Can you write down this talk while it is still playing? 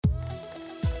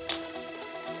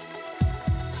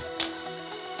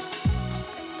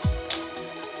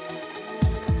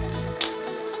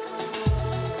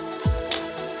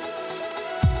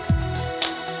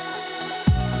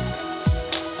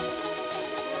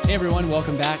Hey everyone,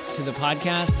 welcome back to the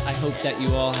podcast. I hope that you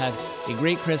all had a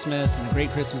great Christmas and a great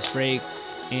Christmas break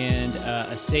and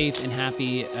a safe and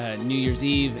happy New Year's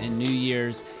Eve and New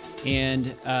Year's. And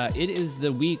it is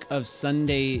the week of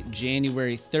Sunday,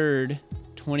 January 3rd,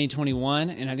 2021.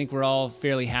 And I think we're all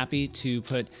fairly happy to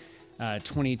put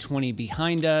 2020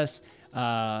 behind us.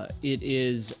 It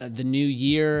is the new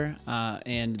year,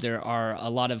 and there are a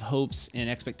lot of hopes and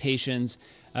expectations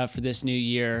for this new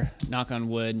year. Knock on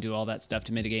wood and do all that stuff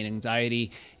to mitigate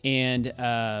anxiety. And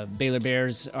Baylor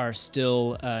Bears are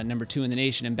still number 2 in the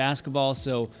nation in basketball,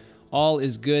 so all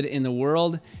is good in the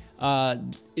world.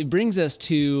 It brings us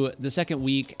to the second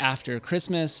week after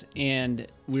Christmas, and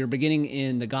we're beginning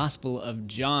in the Gospel of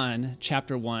John,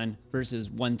 chapter 1, verses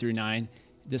 1 through 9.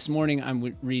 This morning,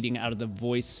 I'm reading out of the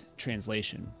Voice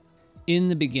translation. In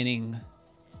the beginning,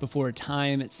 before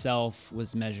time itself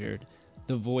was measured,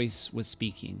 the Voice was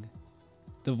speaking.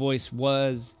 The Voice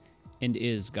was and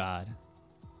is God.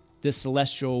 This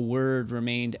celestial word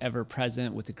remained ever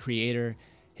present with the Creator.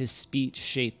 His speech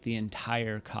shaped the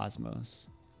entire cosmos.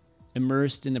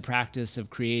 Immersed in the practice of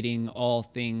creating all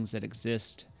things that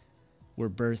exist, were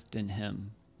birthed in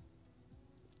Him.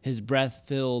 His breath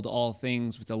filled all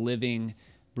things with a living,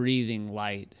 breathing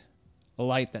light, a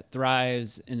light that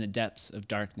thrives in the depths of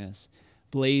darkness,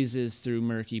 blazes through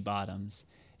murky bottoms.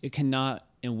 It cannot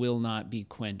and will not be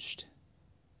quenched.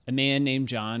 A man named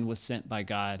John was sent by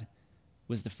God,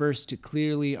 was the first to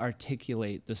clearly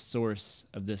articulate the source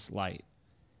of this light.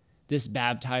 This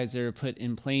baptizer put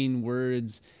in plain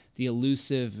words the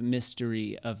elusive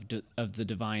mystery of the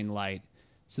divine light,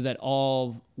 so that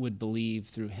all would believe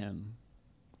through him.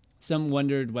 Some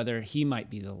wondered whether he might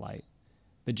be the light,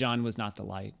 but John was not the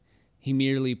light. He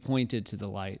merely pointed to the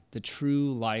light, the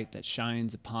true light that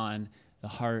shines upon the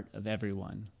heart of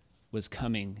everyone, was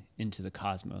coming into the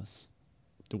cosmos.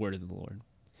 The word of the Lord.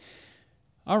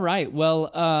 All right,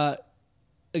 well,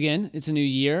 again, it's a new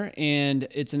year, and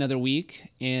it's another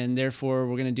week, and therefore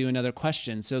we're going to do another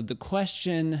question. So the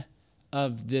question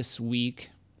of this week,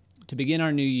 to begin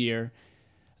our new year,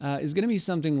 is going to be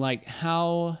something like,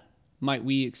 how might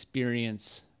we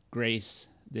experience grace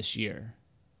this year?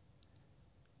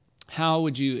 How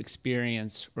would you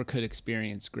experience or could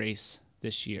experience grace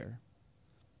this year?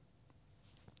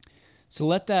 So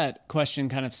let that question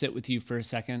kind of sit with you for a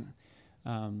second.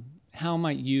 How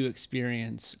might you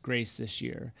experience grace this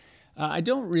year? I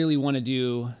don't really want to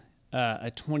do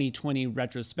a 2020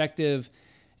 retrospective.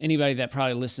 Anybody that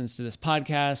probably listens to this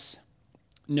podcast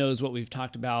knows what we've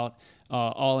talked about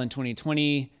all in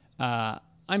 2020.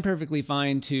 I'm perfectly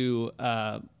fine to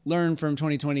learn from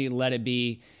 2020, let it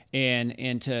be,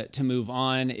 and to move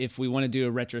on. If we want to do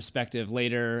a retrospective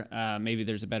later, maybe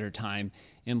there's a better time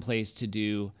in place to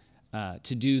do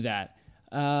that.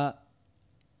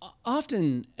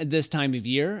 Often at this time of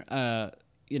year,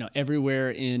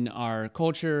 everywhere in our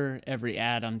culture, every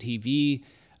ad on TV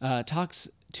talks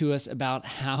to us about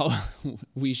how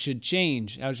we should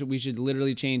change, we should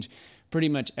literally change pretty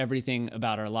much everything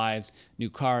about our lives. New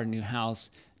car, new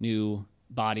house, new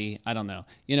body. I don't know.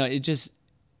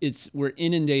 We're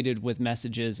inundated with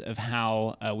messages of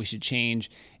how we should change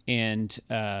and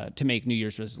to make New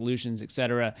Year's resolutions,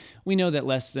 etc. We know that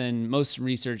most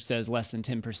research says less than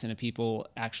 10% of people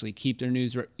actually keep their New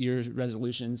Year's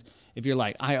resolutions. If you're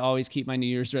like, I always keep my New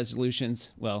Year's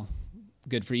resolutions, well,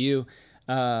 good for you.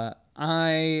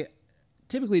 I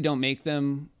typically don't make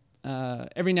them.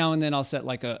 Every now and then I'll set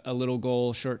like a little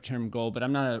goal, short-term goal, but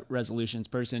I'm not a resolutions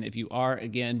person. If you are,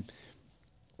 again,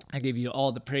 I give you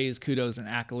all the praise, kudos, and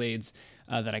accolades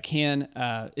that I can.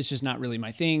 It's just not really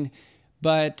my thing.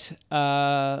 But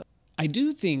I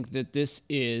do think that this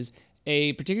is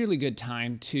a particularly good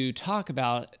time to talk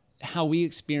about how we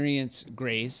experience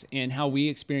grace and how we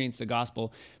experience the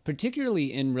gospel,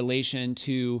 particularly in relation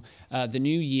to the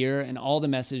new year and all the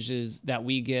messages that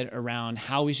we get around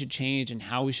how we should change and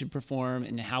how we should perform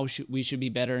and how we should be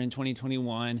better in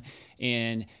 2021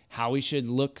 and how we should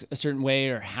look a certain way,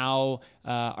 or how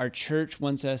our church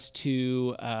wants us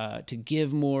to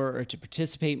give more or to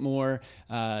participate more.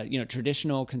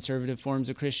 Traditional conservative forms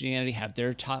of Christianity have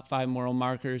their top 5 moral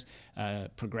markers.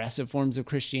 Progressive forms of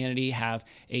Christianity have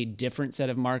a different set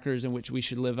of markers in which we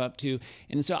should live up to.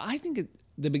 And so I think at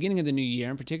the beginning of the new year,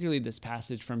 and particularly this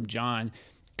passage from John,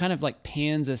 kind of like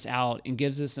pans us out and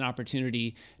gives us an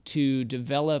opportunity to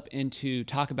develop and to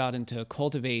talk about and to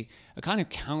cultivate a kind of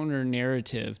counter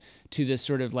narrative to this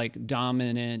sort of like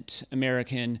dominant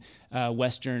American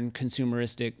Western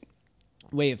consumeristic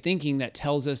way of thinking that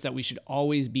tells us that we should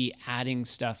always be adding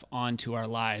stuff onto our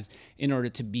lives in order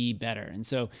to be better. And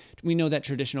so we know that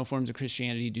traditional forms of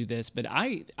Christianity do this, but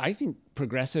I think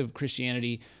progressive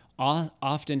Christianity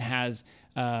often has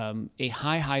a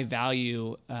high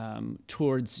value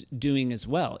towards doing as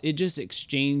well. It just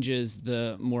exchanges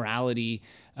the morality,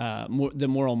 the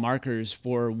moral markers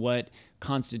for what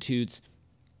constitutes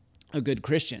a good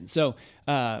Christian. So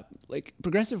like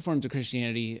progressive forms of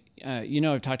Christianity,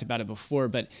 I've talked about it before,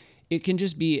 but it can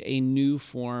just be a new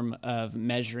form of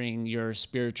measuring your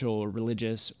spiritual or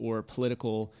religious or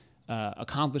political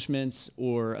accomplishments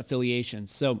or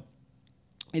affiliations. So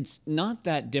it's not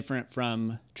that different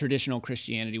from traditional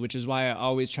Christianity, which is why I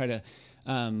always try to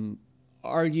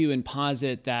argue and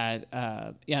posit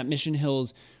that, Mission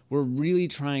Hills, we're really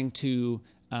trying to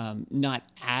not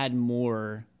add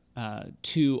more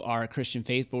to our Christian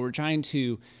faith, but we're trying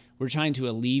to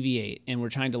alleviate, and we're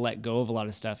trying to let go of a lot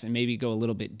of stuff and maybe go a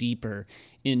little bit deeper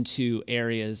into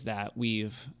areas that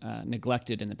we've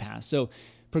neglected in the past. So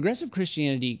progressive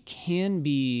Christianity can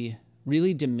be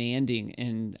really demanding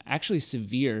and actually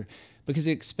severe because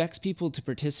it expects people to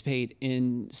participate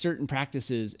in certain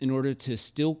practices in order to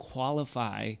still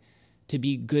qualify to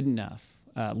be good enough,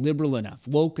 liberal enough,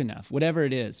 woke enough, whatever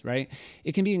it is, right?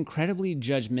 It can be incredibly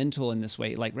judgmental in this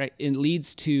way, like, right? It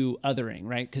leads to othering,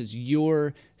 right? Because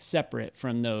you're separate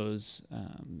from those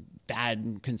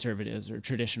bad conservatives or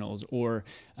traditionals, or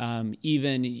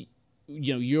even,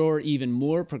 you're even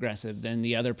more progressive than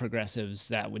the other progressives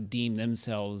that would deem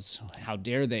themselves, how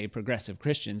dare they, progressive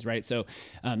Christians, right? So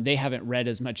they haven't read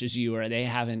as much as you, or they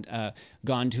haven't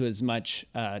gone to as much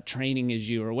training as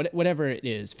you, or whatever it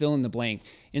is, fill in the blank.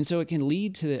 And so it can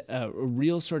lead to a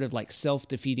real sort of like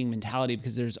self-defeating mentality,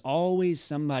 because there's always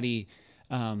somebody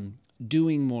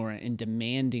doing more and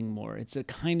demanding more. It's a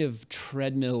kind of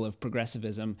treadmill of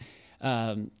progressivism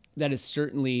that is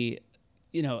certainly,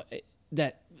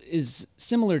 that is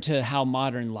similar to how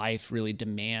modern life really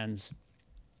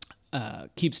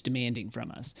keeps demanding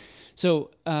from us.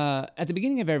 So at the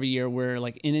beginning of every year, we're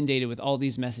like inundated with all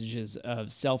these messages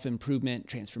of self-improvement,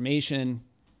 transformation.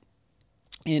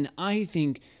 And I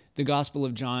think the Gospel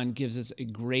of John gives us a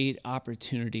great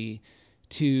opportunity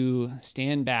to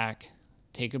stand back,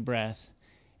 take a breath,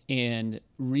 and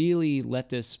really let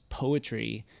this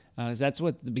poetry, because that's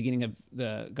what the beginning of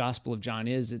the Gospel of John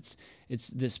is. It's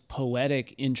this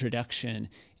poetic introduction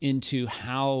into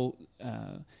how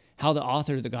the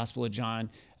author of the Gospel of John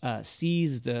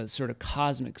sees the sort of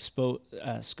cosmic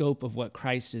scope of what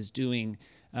Christ is doing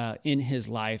in his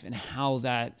life, and how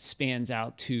that spans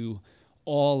out to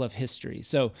all of history.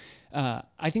 So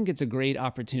I think it's a great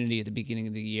opportunity at the beginning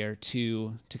of the year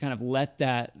to kind of let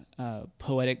that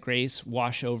poetic grace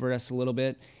wash over us a little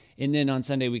bit. And then on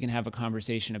Sunday, we can have a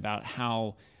conversation about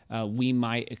how we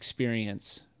might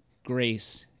experience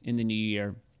grace in the new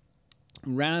year,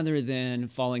 rather than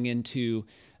falling into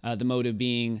the mode of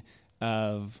being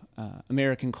of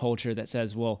American culture that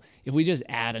says, well, if we just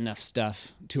add enough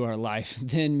stuff to our life,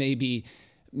 then maybe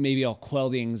I'll quell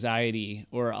the anxiety,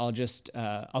 or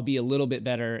I'll be a little bit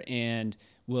better and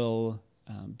will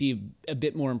be a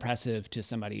bit more impressive to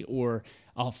somebody, or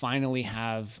I'll finally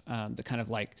have the kind of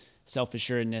like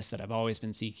self-assuredness that I've always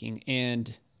been seeking.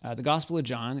 And the Gospel of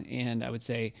John, and I would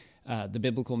say the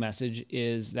biblical message,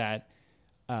 is that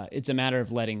it's a matter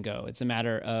of letting go. It's a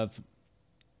matter of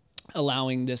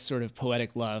allowing this sort of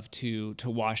poetic love to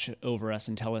wash over us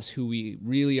and tell us who we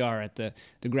really are at the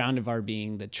ground of our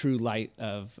being, the true light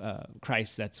of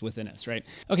Christ that's within us, right?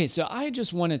 Okay, so I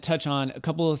just want to touch on a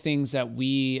couple of things that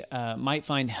we might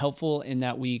find helpful and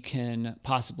that we can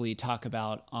possibly talk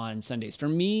about on Sundays. For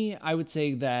me, I would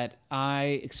say that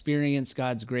I experience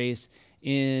God's grace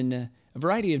in a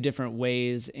variety of different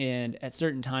ways and at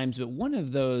certain times, but one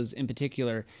of those in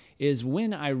particular is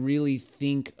when I really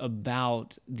think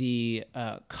about the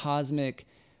cosmic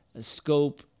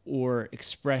scope or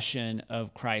expression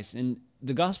of Christ. And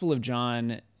the Gospel of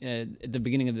John, at the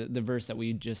beginning of the verse that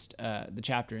we just, the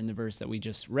chapter in the verse that we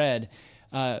just read,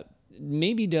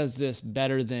 maybe does this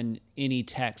better than any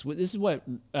text. This is what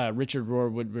Richard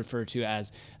Rohr would refer to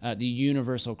as the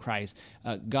universal Christ,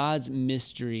 God's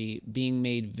mystery being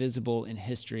made visible in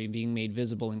history, being made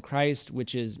visible in Christ,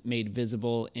 which is made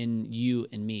visible in you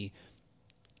and me.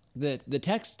 The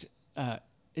text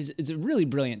is a really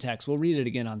brilliant text. We'll read it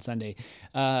again on Sunday.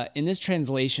 In this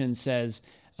translation says,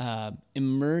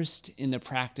 immersed in the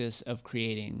practice of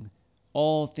creating,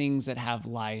 all things that have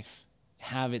life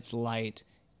have its light,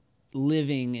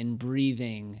 living and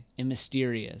breathing and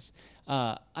mysterious.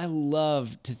 I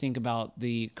love to think about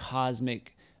the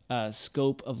cosmic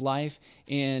scope of life.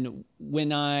 And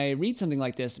when I read something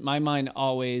like this, my mind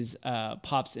always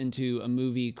pops into a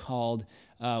movie called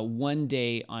One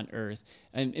Day on Earth.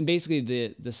 And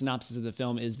basically the synopsis of the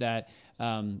film is that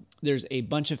there's a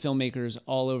bunch of filmmakers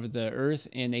all over the earth,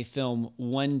 and they film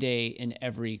one day in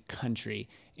every country.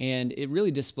 And it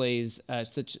really displays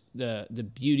such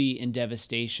the beauty and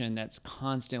devastation that's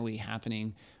constantly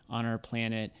happening on our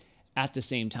planet at the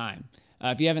same time.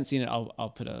 If you haven't seen it,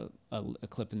 I'll put a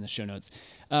clip in the show notes.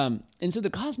 And so the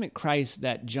cosmic Christ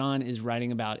that John is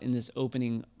writing about in this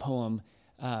opening poem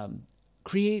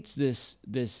creates this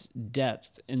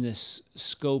depth and this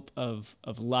scope of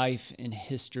life and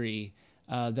history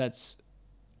that's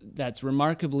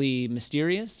remarkably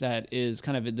mysterious. That is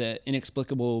kind of the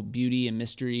inexplicable beauty and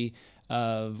mystery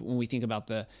of when we think about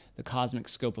the cosmic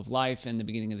scope of life and the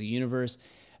beginning of the universe,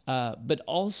 but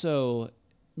also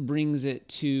brings it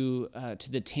to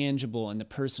the tangible and the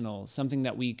personal, something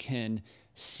that we can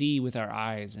see with our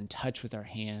eyes and touch with our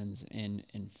hands and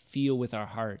feel with our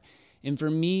heart. And for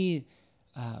me,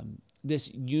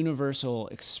 this universal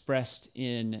expressed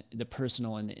in the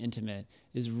personal and the intimate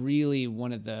is really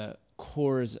one of the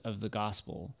cores of the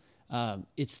gospel.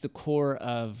 It's the core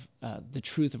of the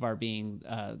truth of our being,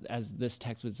 as this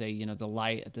text would say, the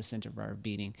light at the center of our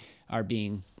being,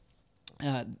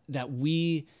 that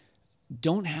we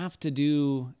don't have to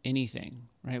do anything,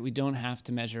 right? We don't have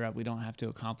to measure up. We don't have to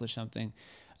accomplish something.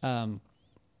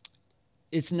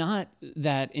 It's not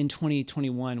that in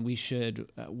 2021 we should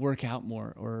work out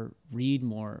more or read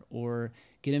more or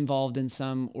get involved in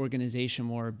some organization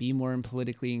more, or be more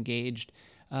politically engaged.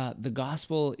 The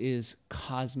gospel is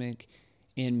cosmic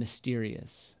and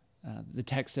mysterious. The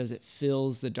text says it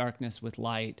fills the darkness with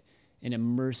light and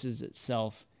immerses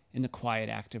itself in the quiet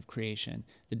act of creation.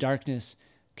 The darkness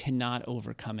cannot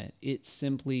overcome it. It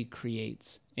simply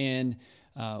creates. And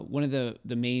one of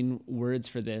the main words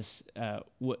for this,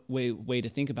 way to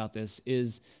think about this,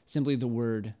 is simply the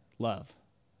word love.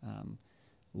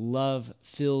 Love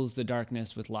fills the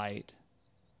darkness with light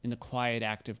in the quiet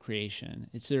act of creation.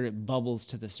 It sort of bubbles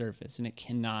to the surface, and it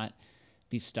cannot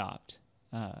be stopped.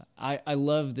 I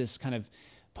love this kind of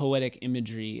poetic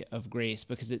imagery of grace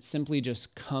because it simply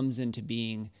just comes into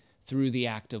being through the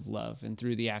act of love and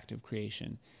through the act of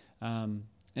creation. And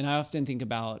I often think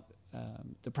about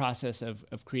the process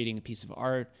of creating a piece of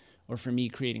art, or for me,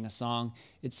 creating a song.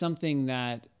 It's something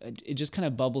that it just kind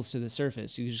of bubbles to the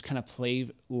surface. You just kind of play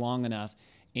long enough,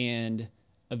 and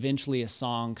eventually a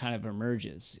song kind of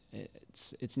emerges.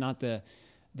 It's not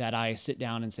that I sit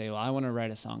down and say, well, I want to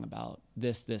write a song about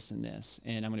this, this, and this,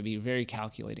 and I'm going to be very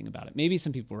calculating about it. Maybe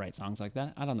some people write songs like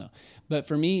that. I don't know. But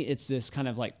for me, it's this kind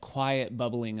of like quiet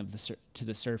bubbling of to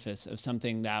the surface of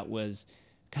something that was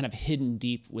kind of hidden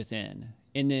deep within.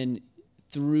 And then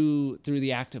through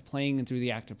the act of playing and through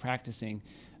the act of practicing,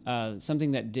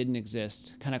 something that didn't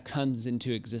exist kind of comes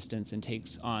into existence and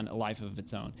takes on a life of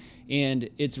its own. And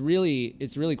it's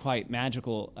really quite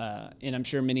magical. And I'm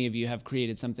sure many of you have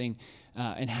created something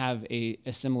and have a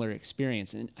similar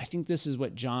experience. And I think this is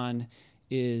what John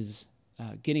is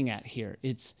getting at here.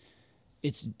 It's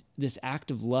this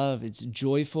act of love. It's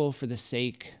joyful for the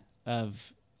sake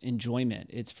of enjoyment.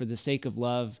 It's for the sake of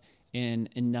love and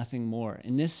nothing more.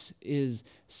 And this is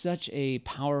such a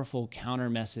powerful counter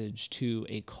message to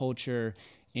a culture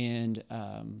and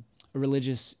a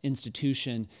religious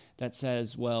institution that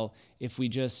says, well, if we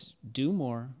just do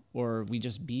more, or we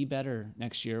just be better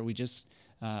next year, we just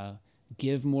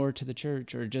give more to the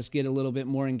church, or just get a little bit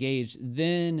more engaged,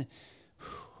 then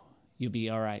you'll be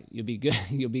all right. You'll be good.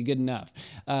 You'll be good enough.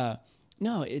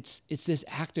 No, it's this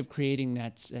act of creating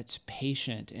that's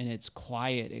patient and it's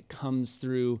quiet. It comes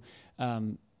through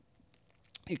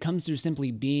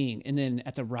simply being, and then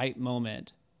at the right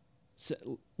moment,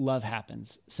 love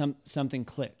happens. Something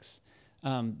clicks.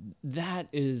 That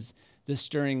is the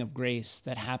stirring of grace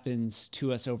that happens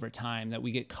to us over time, that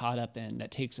we get caught up in, that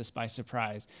takes us by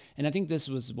surprise. And I think this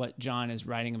was what John is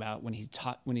writing about when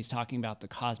he's talking about the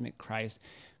cosmic Christ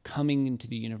coming into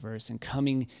the universe and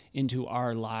coming into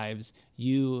our lives,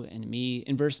 you and me.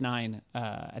 In verse 9,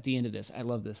 at the end of this, I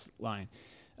love this line.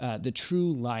 The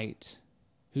true light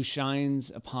who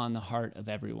shines upon the heart of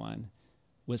everyone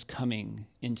was coming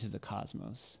into the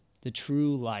cosmos. The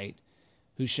true light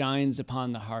who shines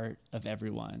upon the heart of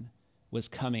everyone was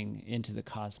coming into the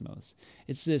cosmos.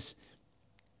 It's this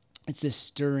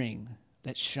stirring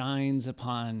that shines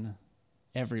upon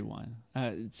everyone.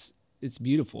 It's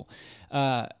beautiful.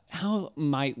 How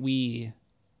might we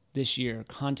this year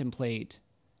contemplate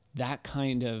that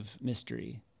kind of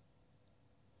mystery?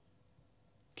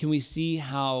 Can we see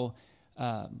how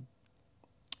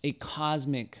a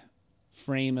cosmic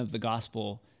frame of the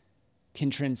gospel can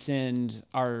transcend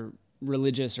our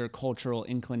religious or cultural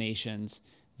inclinations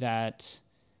that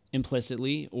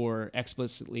implicitly or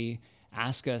explicitly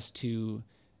ask us to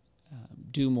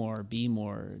do more, be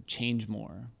more, change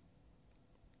more.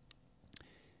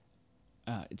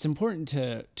 It's important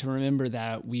to remember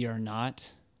that we are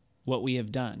not what we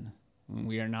have done.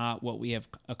 We are not what we have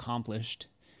accomplished.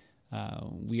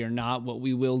 We are not what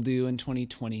we will do in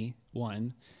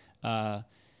 2021.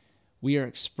 We are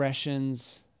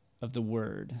expressions of the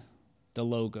Word, the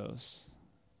Logos,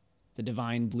 the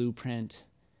divine blueprint,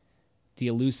 the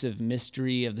elusive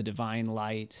mystery of the divine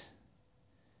light,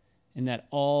 and that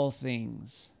all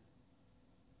things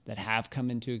that have come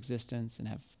into existence and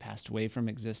have passed away from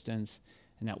existence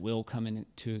and that will come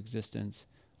into existence,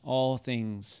 all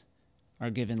things are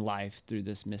given life through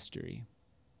this mystery.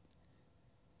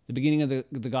 The beginning of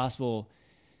the gospel,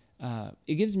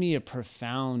 it gives me a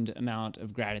profound amount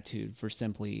of gratitude for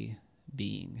simply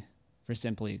being, for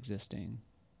simply existing.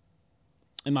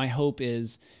 And my hope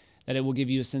is that it will give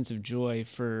you a sense of joy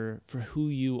for who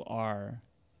you are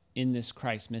in this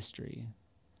Christ mystery,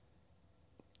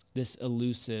 this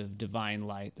elusive divine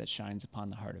light that shines upon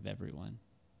the heart of everyone.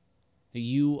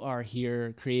 You are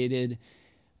here created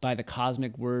by the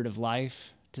cosmic word of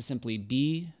life to simply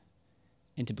be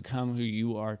and to become who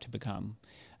you are to become.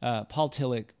 Paul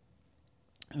Tillich,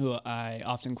 who I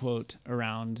often quote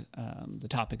around the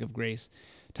topic of grace,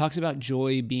 talks about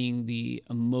joy being the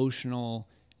emotional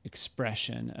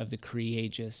expression of the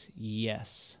courageous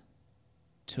yes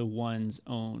to one's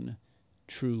own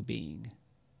true being.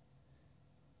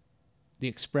 The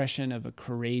expression of a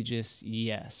courageous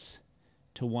yes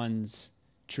to one's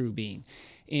true being.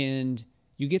 And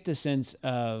you get the sense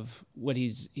of what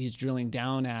he's drilling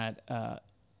down at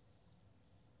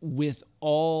with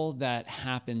all that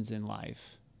happens in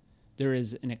life. There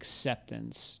is an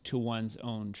acceptance to one's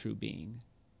own true being,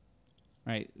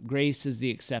 right? Grace is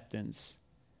the acceptance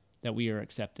that we are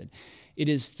accepted. It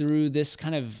is through this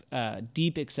kind of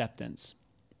deep acceptance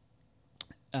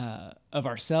of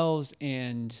ourselves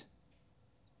and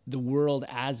the world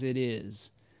as it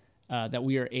is that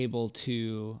we are able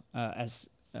to, as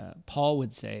Paul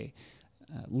would say,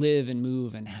 live and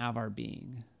move and have our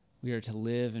being. We are to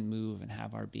live and move and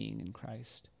have our being in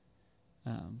Christ.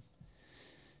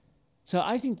 So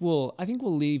I think we'll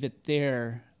leave it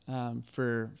there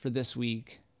for this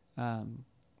week.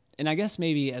 And I guess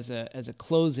maybe as a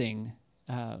closing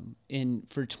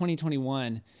for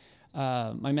 2021,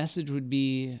 my message would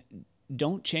be: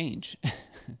 don't change.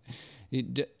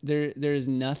 There is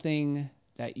nothing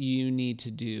that you need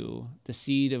to do. The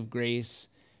seed of grace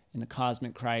and the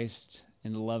cosmic Christ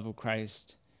and the love of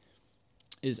Christ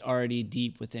is already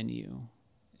deep within you,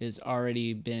 is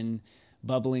already been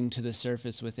bubbling to the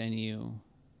surface within you.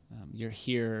 You're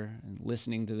here and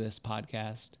listening to this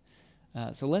podcast.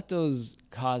 So let those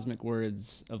cosmic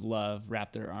words of love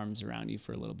wrap their arms around you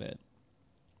for a little bit.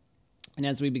 And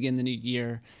as we begin the new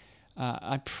year,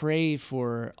 I pray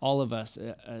for all of us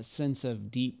a sense of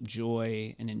deep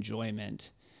joy and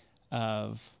enjoyment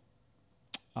of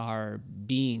our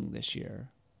being this year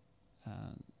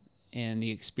and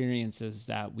the experiences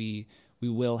that we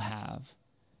will have,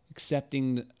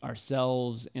 accepting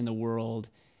ourselves and the world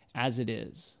as it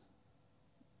is,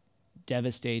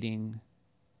 devastating,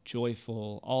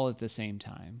 joyful, all at the same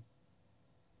time.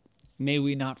 May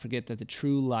we not forget that the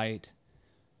true light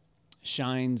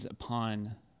shines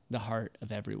upon the heart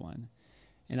of everyone.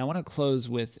 And I want to close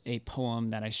with a poem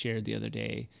that I shared the other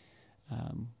day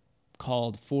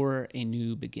called For a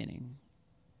New Beginning.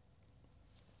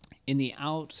 In the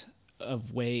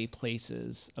out-of-way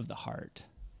places of the heart,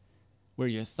 where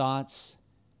your thoughts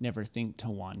never think to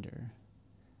wander,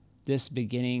 this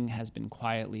beginning has been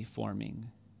quietly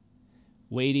forming,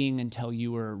 waiting until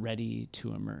you are ready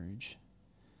to emerge.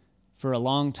 For a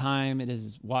long time, it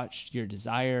has watched your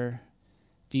desire,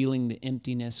 feeling the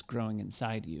emptiness growing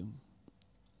inside you,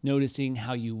 noticing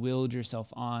how you willed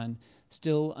yourself on,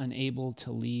 still unable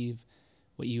to leave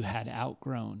what you had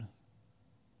outgrown.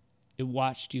 It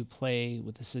watched you play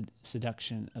with the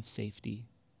seduction of safety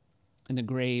and the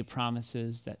gray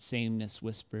promises that sameness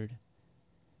whispered,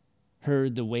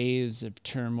 heard the waves of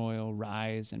turmoil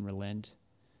rise and relent,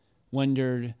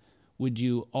 wondered, would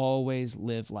you always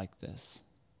live like this?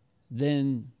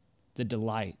 Then the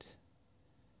delight,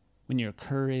 when your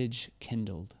courage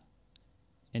kindled,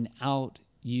 and out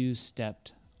you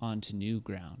stepped onto new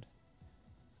ground.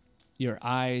 Your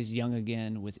eyes young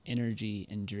again with energy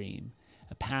and dream,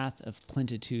 a path of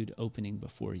plenitude opening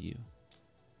before you.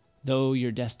 Though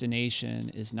your destination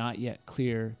is not yet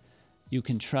clear, you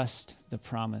can trust the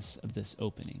promise of this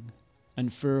opening.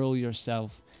 Unfurl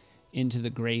yourself into the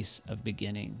grace of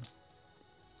beginning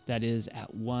that is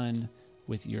at one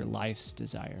with your life's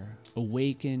desire.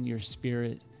 Awaken your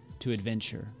spirit to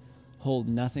adventure. Hold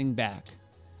nothing back.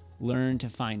 Learn to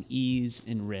find ease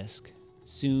in risk.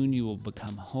 Soon you will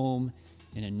become home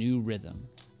in a new rhythm,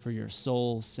 for your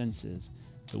soul senses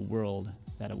the world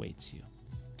that awaits you.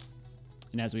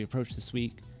 And as we approach this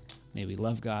week, may we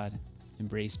love God,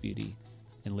 embrace beauty,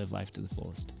 and live life to the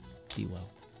fullest. Be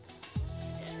well.